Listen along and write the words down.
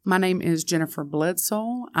My name is Jennifer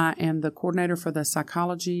Bledsole. I am the coordinator for the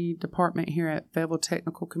psychology department here at Fayetteville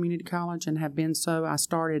Technical Community College and have been so. I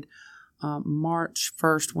started March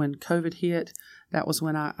 1st when COVID hit. That was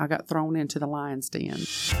when I got thrown into the lion's den.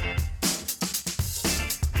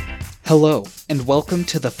 Hello, and welcome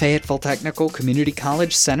to the Fayetteville Technical Community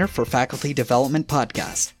College Center for Faculty Development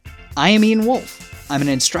podcast. I am Ian Wolf. I'm an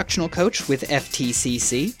instructional coach with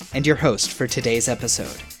FTCC and your host for today's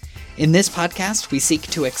episode. In this podcast, we seek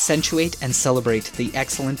to accentuate and celebrate the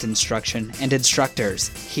excellent instruction and instructors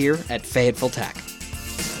here at Fayetteville Tech.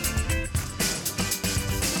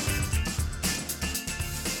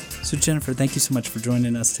 So Jennifer, thank you so much for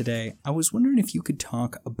joining us today. I was wondering if you could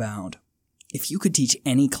talk about, if you could teach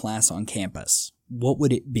any class on campus, what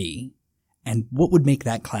would it be, and what would make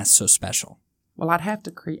that class so special? Well, I'd have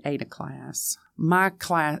to create a class. My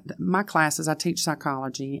classes, I teach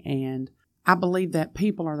psychology, and I believe that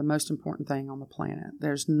people are the most important thing on the planet.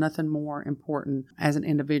 There's nothing more important as an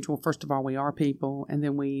individual. First of all, we are people, and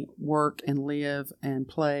then we work and live and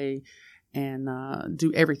play and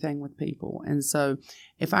do everything with people. And so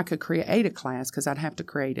if I could create a class, because I'd have to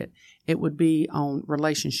create it, it would be on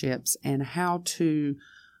relationships and how to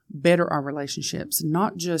better our relationships,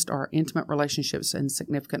 not just our intimate relationships and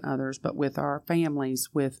significant others, but with our families,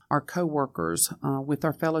 with our coworkers, with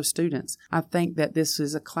our fellow students. I think that this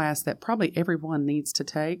is a class that probably everyone needs to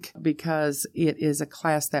take because it is a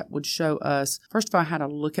class that would show us, first of all, how to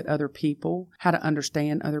look at other people, how to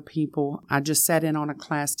understand other people. I just sat in on a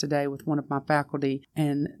class today with one of my faculty,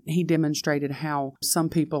 and he demonstrated how some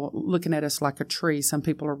people looking at us like a tree, some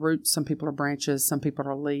people are roots, some people are branches, some people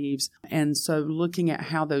are leaves. And so looking at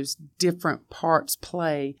how those different parts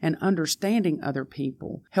play and understanding other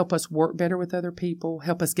people help us work better with other people,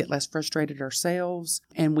 help us get less frustrated ourselves,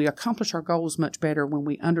 and we accomplish our goals much better when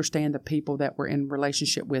we understand the people that we're in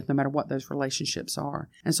relationship with, no matter what those relationships are.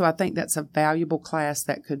 And so I think that's a valuable class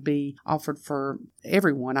that could be offered for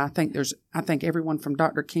everyone. I think everyone from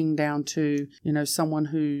Dr. King down to, someone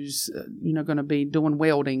who's, going to be doing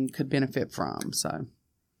welding could benefit from. So.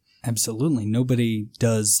 Absolutely. Nobody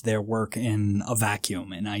does their work in a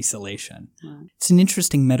vacuum, in isolation. Right. It's an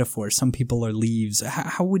interesting metaphor. Some people are leaves.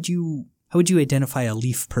 How would you identify a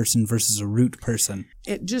leaf person versus a root person?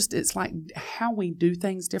 It's like how we do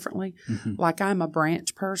things differently. Mm-hmm. Like I'm a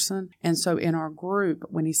branch person. And so in our group,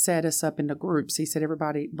 when he set us up into groups, he said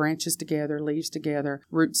everybody branches together, leaves together,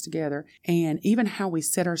 roots together. And even how we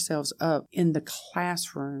set ourselves up in the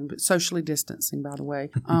classroom, but socially distancing, by the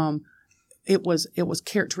way, It was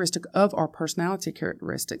characteristic of our personality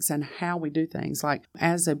characteristics and how we do things. Like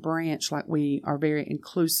as a branch, like we are very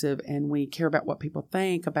inclusive and we care about what people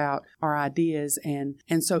think about our ideas.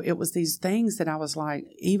 And so it was these things that I was like,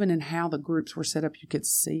 even in how the groups were set up, you could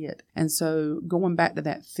see it. And so going back to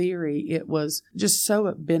that theory, it was just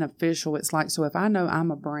so beneficial. It's like, so if I know I'm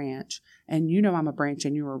a branch and you know I'm a branch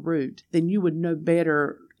and you're a root, then you would know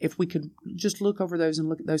better if we could just look over those and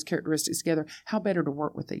look at those characteristics together, how better to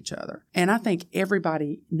work with each other. And I think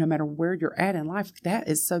everybody, no matter where you're at in life, that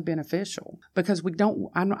is so beneficial because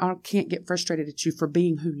I can't get frustrated at you for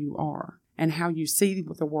being who you are and how you see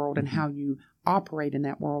the world and how you operate in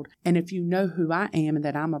that world. And if you know who I am and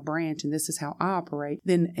that I'm a branch and this is how I operate,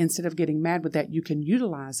 then instead of getting mad with that, you can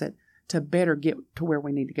utilize it to better get to where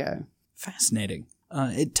we need to go. Fascinating.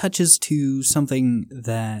 It touches to something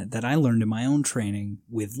that I learned in my own training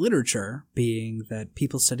with literature, being that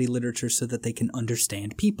people study literature so that they can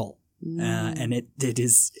understand people. And it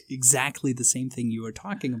is exactly the same thing you were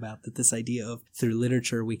talking about, that this idea of through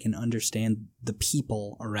literature we can understand the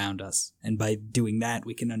people around us. And by doing that,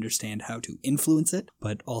 we can understand how to influence it,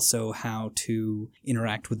 but also how to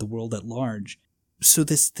interact with the world at large. So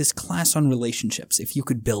this class on relationships, if you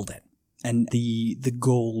could build it, and the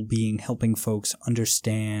goal being helping folks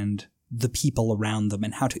understand the people around them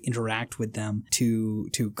and how to interact with them to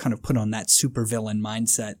kind of put on that supervillain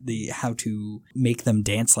mindset, how to make them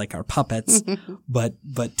dance like our puppets, but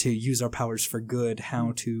to use our powers for good,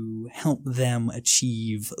 how to help them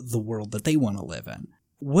achieve the world that they want to live in.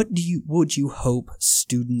 What would you hope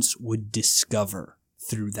students would discover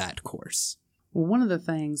through that course? Well, one of the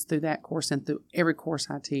things through that course and through every course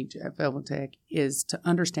I teach at Fayetteville Tech is to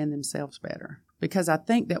understand themselves better. Because I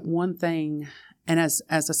think that one thing, and as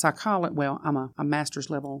a psychologist, well, I'm a master's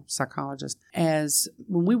level psychologist,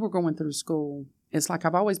 when we were going through school, it's like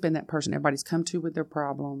I've always been that person everybody's come to with their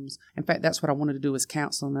problems. In fact, that's what I wanted to do was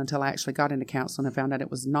counseling until I actually got into counseling and found out it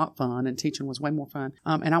was not fun and teaching was way more fun.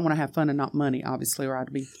 And I want to have fun and not money, obviously, or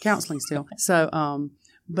I'd be counseling still. So,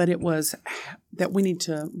 but it was that we need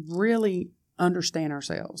to really understand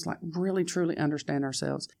ourselves, like really truly understand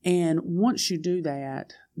ourselves. And once you do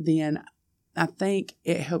that, then I think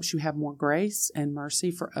it helps you have more grace and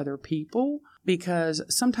mercy for other people, because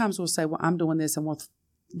sometimes we'll say, well, I'm doing this, and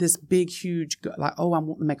this big, huge, like, oh, I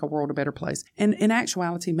want to make a world a better place. And in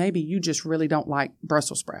actuality, maybe you just really don't like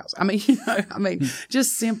Brussels sprouts. I mean,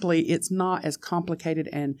 just simply, it's not as complicated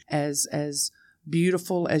and as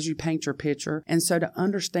beautiful as you paint your picture. And so to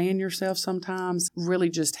understand yourself sometimes really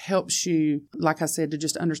just helps you, like I said, to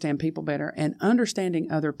just understand people better and understanding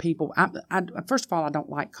other people. First of all, I don't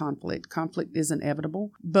like conflict. Conflict is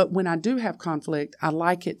inevitable. But when I do have conflict, I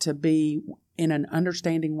like it to be in an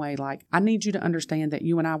understanding way. Like, I need you to understand that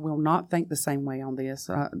you and I will not think the same way on this.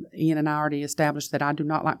 Ian and I already established that I do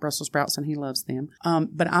not like Brussels sprouts and he loves them.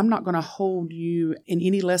 But I'm not going to hold you in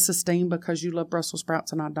any less esteem because you love Brussels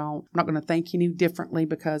sprouts and I don't. I'm not going to think you differently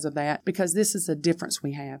because of that, because this is a difference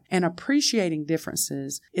we have. And appreciating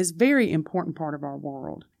differences is a very important part of our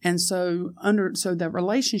world. And so the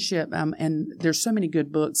relationship, and there's so many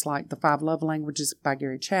good books like The 5 Love Languages by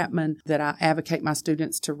Gary Chapman that I advocate my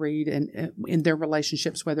students to read in their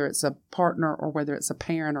relationships, whether it's a partner or whether it's a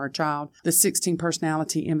parent or a child. The 16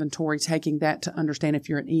 Personality Inventory, taking that to understand if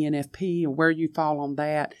you're an ENFP or where you fall on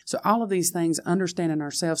that. So all of these things, understanding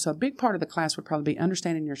ourselves. So a big part of the class would probably be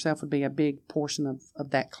understanding yourself, would be a big portion of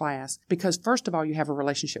that class. Because first of all, you have a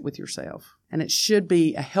relationship with yourself. And it should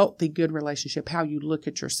be a healthy, good relationship, how you look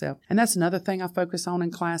at yourself. And that's another thing I focus on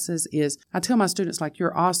in classes is I tell my students, like,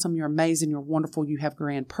 you're awesome, you're amazing, you're wonderful, you have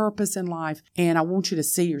grand purpose in life, and I want you to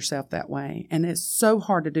see yourself that way. And it's so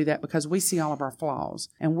hard to do that because we see all of our flaws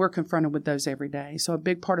and we're confronted with those every day. So a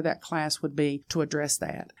big part of that class would be to address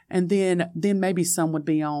that. And then maybe some would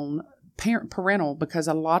be on parental, because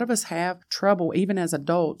a lot of us have trouble, even as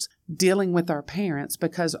adults, dealing with our parents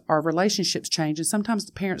because our relationships change. And sometimes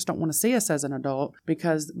the parents don't want to see us as an adult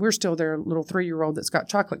because we're still their little 3-year-old that's got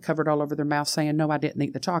chocolate covered all over their mouth saying, no, I didn't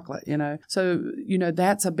eat the chocolate, So,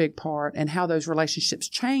 that's a big part, and how those relationships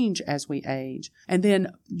change as we age. And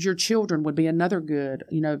then your children would be another good,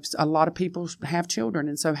 a lot of people have children.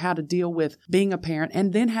 And so how to deal with being a parent,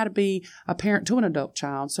 and then how to be a parent to an adult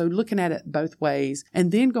child. So looking at it both ways,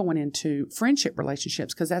 and then going into friendship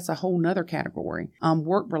relationships, because that's a whole nother category.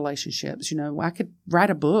 Work relationships. I could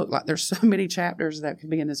write a book. Like, there's so many chapters that could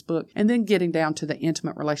be in this book. And then getting down to the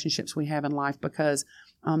intimate relationships we have in life, because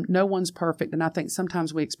no one's perfect. And I think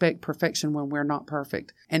sometimes we expect perfection when we're not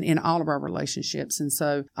perfect, and in all of our relationships. And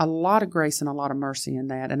so a lot of grace and a lot of mercy in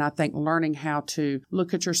that. And I think learning how to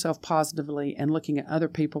look at yourself positively and looking at other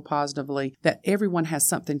people positively, that everyone has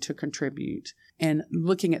something to contribute. And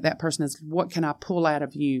looking at that person as, what can I pull out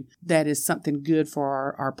of you that is something good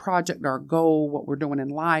for our project, our goal, what we're doing in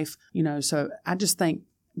life, So I just think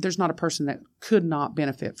there's not a person that could not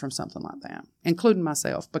benefit from something like that, including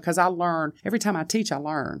myself, because I learn. Every time I teach, I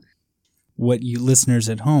learn. What you listeners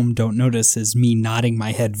at home don't notice is me nodding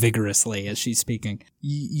my head vigorously as she's speaking.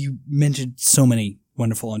 You mentioned so many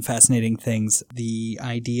wonderful and fascinating things. The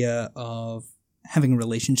idea of having a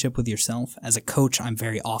relationship with yourself. As a coach, I'm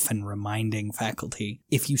very often reminding faculty,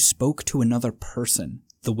 if you spoke to another person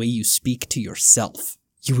the way you speak to yourself,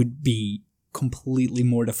 you would be completely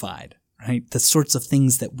mortified, right? The sorts of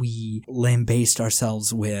things that we lambaste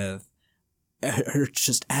ourselves with are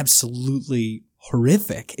just absolutely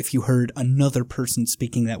horrific if you heard another person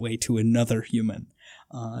speaking that way to another human.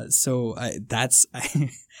 So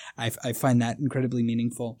I find that incredibly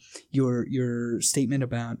meaningful. Your statement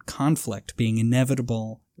about conflict being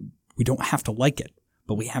inevitable, we don't have to like it,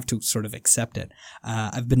 but we have to sort of accept it.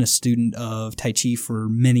 I've been a student of Tai Chi for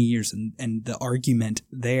many years, and the argument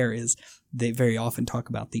there is they very often talk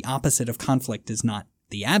about the opposite of conflict is not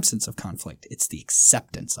the absence of conflict, it's the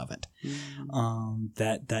acceptance of it.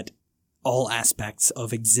 That all aspects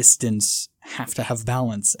of existence have to have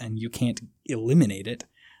balance, and you can't eliminate it.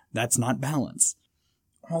 That's not balance.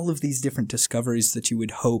 All of these different discoveries that you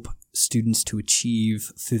would hope students to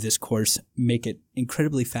achieve through this course make it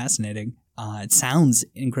incredibly fascinating. It sounds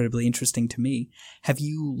incredibly interesting to me. Have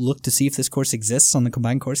you looked to see if this course exists on the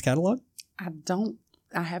combined course catalog?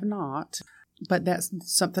 I have not, but that's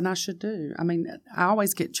something I should do. I mean, I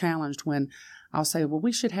always get challenged when I'll say, well,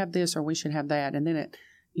 we should have this or we should have that. And then it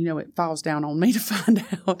falls down on me to find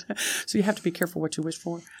out. So you have to be careful what you wish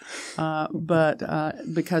for. But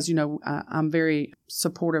because, I'm very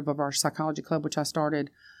supportive of our psychology club, which I started,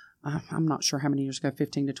 I'm not sure how many years ago,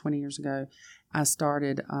 15 to 20 years ago. I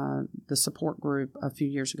started the support group a few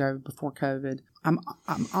years ago before COVID. I'm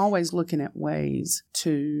always looking at ways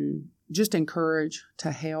to just encourage,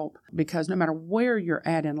 to help, because no matter where you're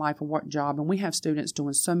at in life or what job, and we have students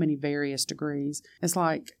doing so many various degrees, it's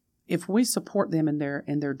like, if we support them in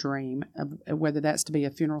their dream, whether that's to be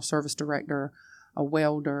a funeral service director, a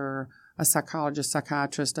welder, a psychologist,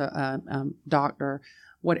 psychiatrist, a doctor,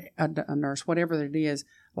 a nurse, whatever it is,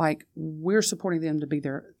 like we're supporting them to be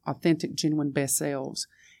their authentic, genuine best selves.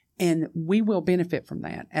 And we will benefit from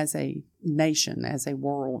that as a nation, as a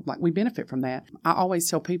world. Like, we benefit from that. I always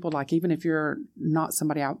tell people, like, even if you're not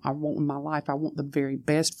somebody I want in my life, I want the very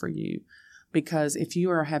best for you. Because if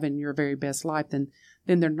you are having your very best life, then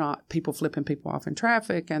they're not people flipping people off in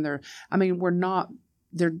traffic. And the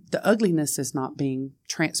ugliness is not being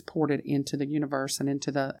transported into the universe and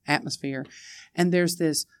into the atmosphere. And there's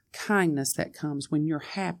this kindness that comes when you're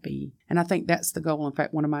happy. And I think that's the goal. In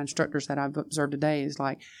fact, one of my instructors that I've observed today is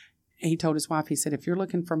like, he told his wife, he said, if you're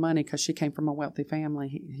looking for money, because she came from a wealthy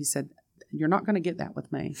family, he said, you're not going to get that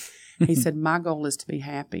with me. He said, my goal is to be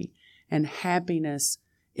happy. And happiness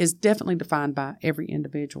is definitely defined by every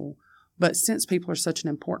individual. But since people are such an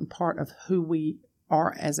important part of who we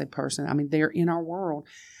are as a person, I mean, they're in our world,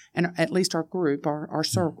 and at least our group, our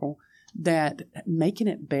circle, that making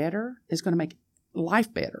it better is going to make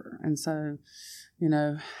life better. And so,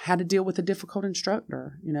 how to deal with a difficult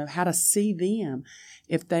instructor, how to see them.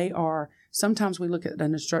 If they are, sometimes we look at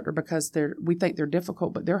an instructor because we think they're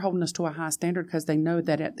difficult, but they're holding us to a high standard because they know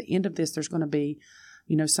that at the end of this, there's going to be,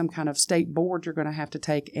 some kind of state board you're going to have to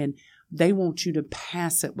take, and they want you to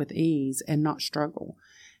pass it with ease and not struggle.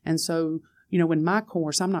 And so, in my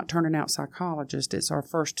course, I'm not turning out psychologists. It's our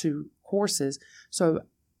first 2 courses. So,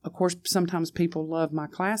 of course, sometimes people love my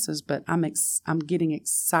classes, but I'm getting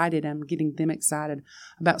excited. I'm getting them excited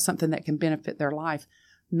about something that can benefit their life,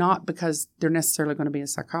 not because they're necessarily going to be a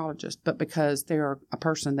psychologist, but because they're a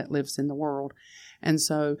person that lives in the world. And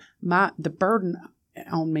so the burden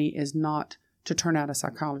on me is not to turn out a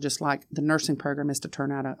psychologist like the nursing program is to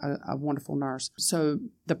turn out a wonderful nurse. So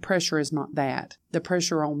the pressure is not that. The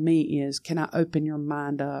pressure on me is, can I open your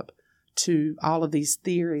mind up to all of these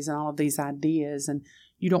theories and all of these ideas? And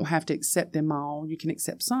you don't have to accept them all. You can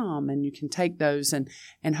accept some, and you can take those and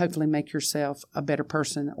hopefully make yourself a better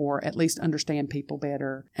person, or at least understand people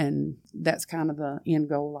better. And that's kind of the end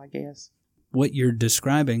goal, I guess. What you're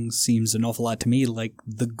describing seems an awful lot to me like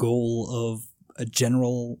the goal of a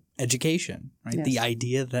general education, right? Yes. The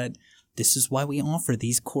idea that this is why we offer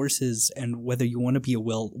these courses, and whether you want to be a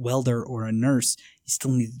welder or a nurse, you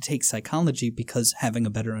still need to take psychology, because having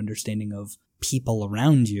a better understanding of people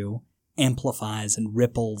around you amplifies and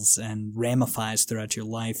ripples and ramifies throughout your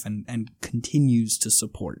life and continues to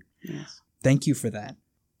support. Yes. Thank you for that.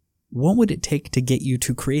 What would it take to get you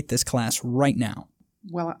to create this class right now?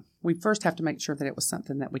 Well, we first have to make sure that it was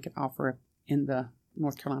something that we could offer in the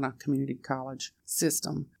North Carolina Community College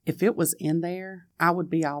system. If it was in there, I would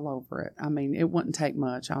be all over it. I mean, it wouldn't take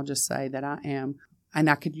much. I'll just say that I am, and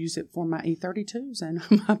I could use it for my E32s and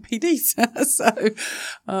my PDs. So,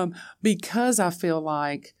 because I feel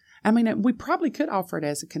like, we probably could offer it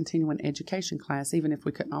as a continuing education class, even if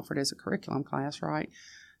we couldn't offer it as a curriculum class, right?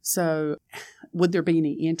 So would there be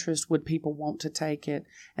any interest? Would people want to take it?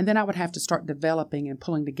 And then I would have to start developing and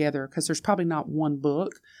pulling together, because there's probably not one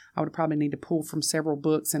book. I would probably need to pull from several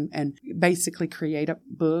books and basically create a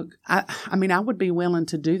book. I would be willing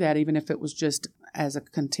to do that, even if it was just as a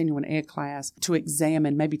continuing ed class, to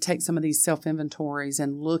examine, maybe take some of these self-inventories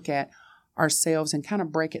and look at ourselves and kind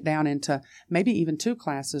of break it down into maybe even 2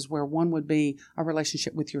 classes, where one would be a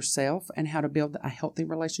relationship with yourself and how to build a healthy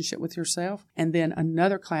relationship with yourself. And then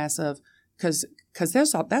another class of, because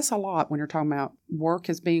that's a lot when you're talking about work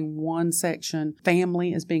as being one section,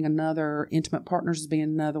 family as being another, intimate partners as being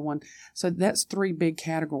another one. So that's 3 big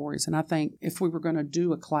categories. And I think if we were going to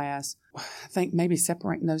do a class, I think maybe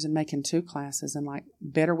separating those and making 2 classes and like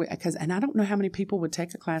better, and I don't know how many people would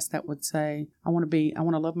take a class that would say, I want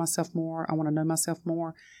to love myself more. I want to know myself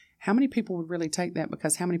more. How many people would really take that?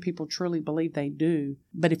 Because how many people truly believe they do?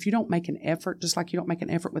 But if you don't make an effort, just like you don't make an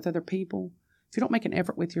effort with other people, if you don't make an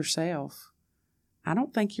effort with yourself, I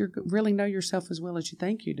don't think you really know yourself as well as you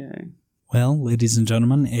think you do. Well, ladies and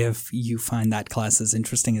gentlemen, if you find that class as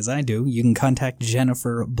interesting as I do, you can contact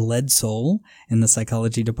Jennifer Bledsole in the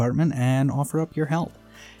psychology department and offer up your help.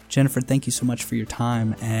 Jennifer, thank you so much for your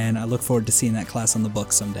time, and I look forward to seeing that class on the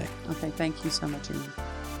books someday. Okay, thank you so much, Ian.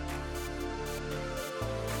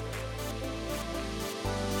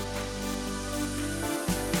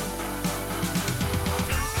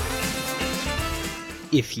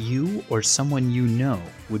 If you or someone you know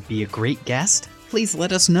would be a great guest, please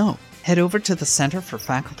let us know. Head over to the Center for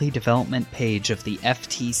Faculty Development page of the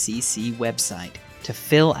FTCC website to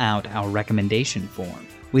fill out our recommendation form.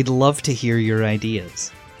 We'd love to hear your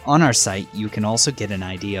ideas. On our site, you can also get an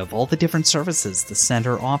idea of all the different services the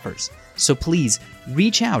center offers. So please,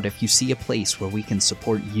 reach out if you see a place where we can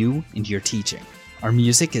support you and your teaching. Our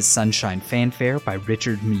music is Sunshine Fanfare by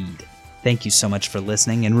Richard Mead. Thank you so much for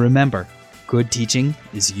listening, and remember, good teaching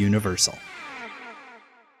is universal.